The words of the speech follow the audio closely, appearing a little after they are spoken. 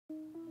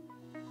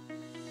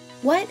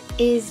What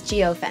is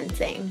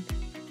geofencing?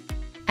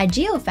 A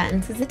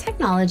geofence is a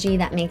technology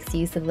that makes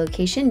use of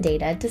location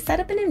data to set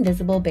up an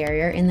invisible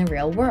barrier in the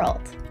real world.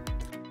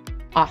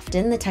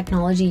 Often, the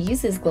technology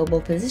uses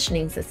global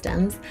positioning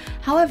systems.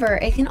 However,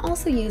 it can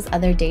also use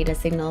other data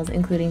signals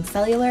including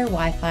cellular,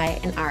 Wi-Fi,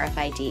 and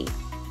RFID.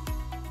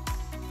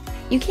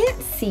 You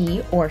can't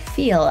see or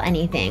feel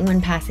anything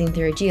when passing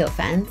through a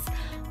geofence,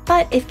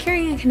 but if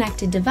carrying a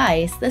connected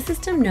device, the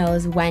system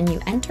knows when you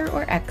enter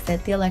or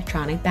exit the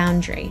electronic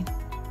boundary.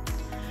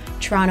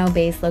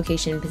 Toronto-based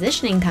location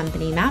positioning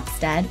company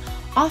Mapsted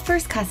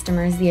offers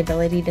customers the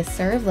ability to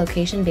serve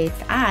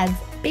location-based ads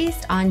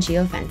based on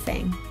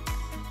geofencing.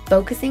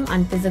 Focusing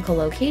on physical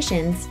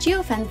locations,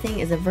 geofencing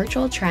is a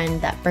virtual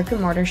trend that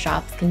brick-and-mortar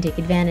shops can take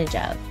advantage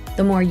of.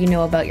 The more you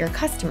know about your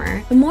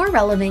customer, the more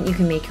relevant you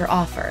can make your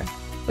offer,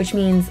 which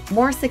means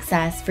more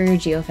success for your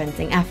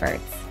geofencing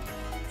efforts.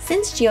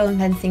 Since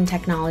geofencing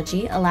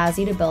technology allows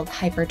you to build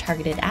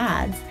hyper-targeted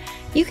ads,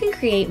 you can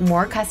create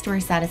more customer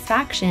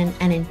satisfaction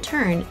and in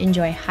turn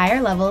enjoy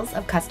higher levels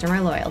of customer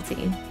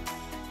loyalty.